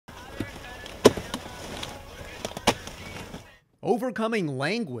Overcoming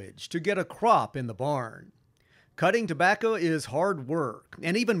language to get a crop in the barn. Cutting tobacco is hard work,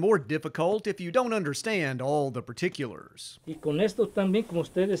 and even more difficult if you don't understand all the particulars. Y con esto también, como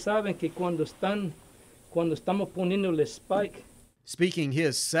ustedes saben, que cuando estamos poniendo el spike. Speaking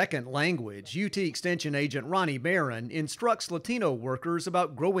his second language, UT Extension Agent Ronnie Barron instructs Latino workers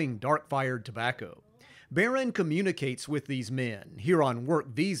about growing dark-fired tobacco. Barron communicates with these men, here on work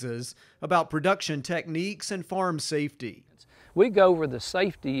visas, about production techniques and farm safety. We go over the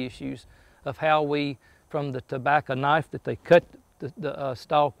safety issues of how we, from the tobacco knife that they cut the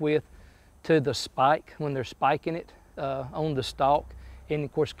stalk with, to the spike, when they're spiking it on the stalk, and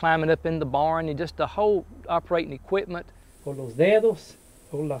of course climbing up in the barn, and just the whole operating equipment. Con los dedos,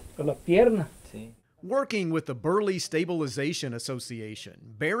 con la pierna. Working with the Burley Stabilization Association,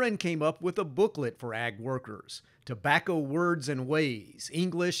 Barron came up with a booklet for ag workers, Tobacco Words and Ways,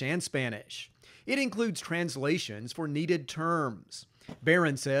 English and Spanish. It includes translations for needed terms.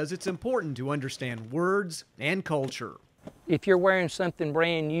 Barron says it's important to understand words and culture. If you're wearing something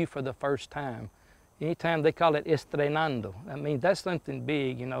brand new for the first time, anytime they call it estrenando, I mean, that's something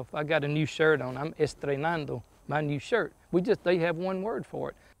big. You know, if I got a new shirt on, I'm estrenando my new shirt. They have one word for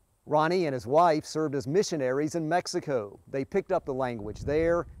it. Ronnie and his wife served as missionaries in Mexico. They picked up the language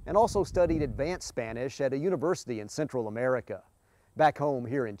there and also studied advanced Spanish at a university in Central America. Back home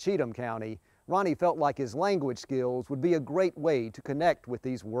here in Cheatham County, Ronnie felt like his language skills would be a great way to connect with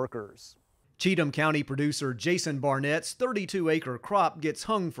these workers. Cheatham County producer Jason Barnett's 32-acre crop gets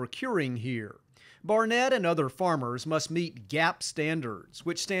hung for curing here. Barnett and other farmers must meet GAP standards,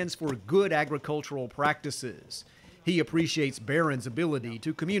 which stands for Good Agricultural Practices. He appreciates Barron's ability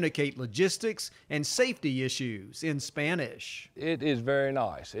to communicate logistics and safety issues in Spanish. It is very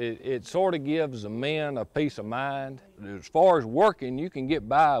nice. It sort of gives the men a peace of mind. As far as working, you can get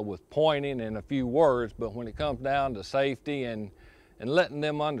by with pointing and a few words, but when it comes down to safety and letting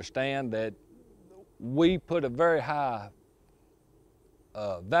them understand that we put a very high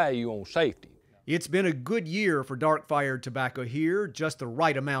value on safety. It's been a good year for dark-fired tobacco here, just the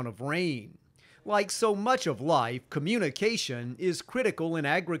right amount of rain. Like so much of life, communication is critical in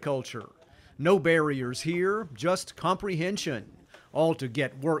agriculture. No barriers here, just comprehension, all to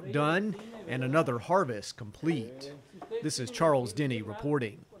get work done and another harvest complete. This is Charles Denny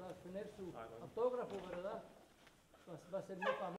reporting.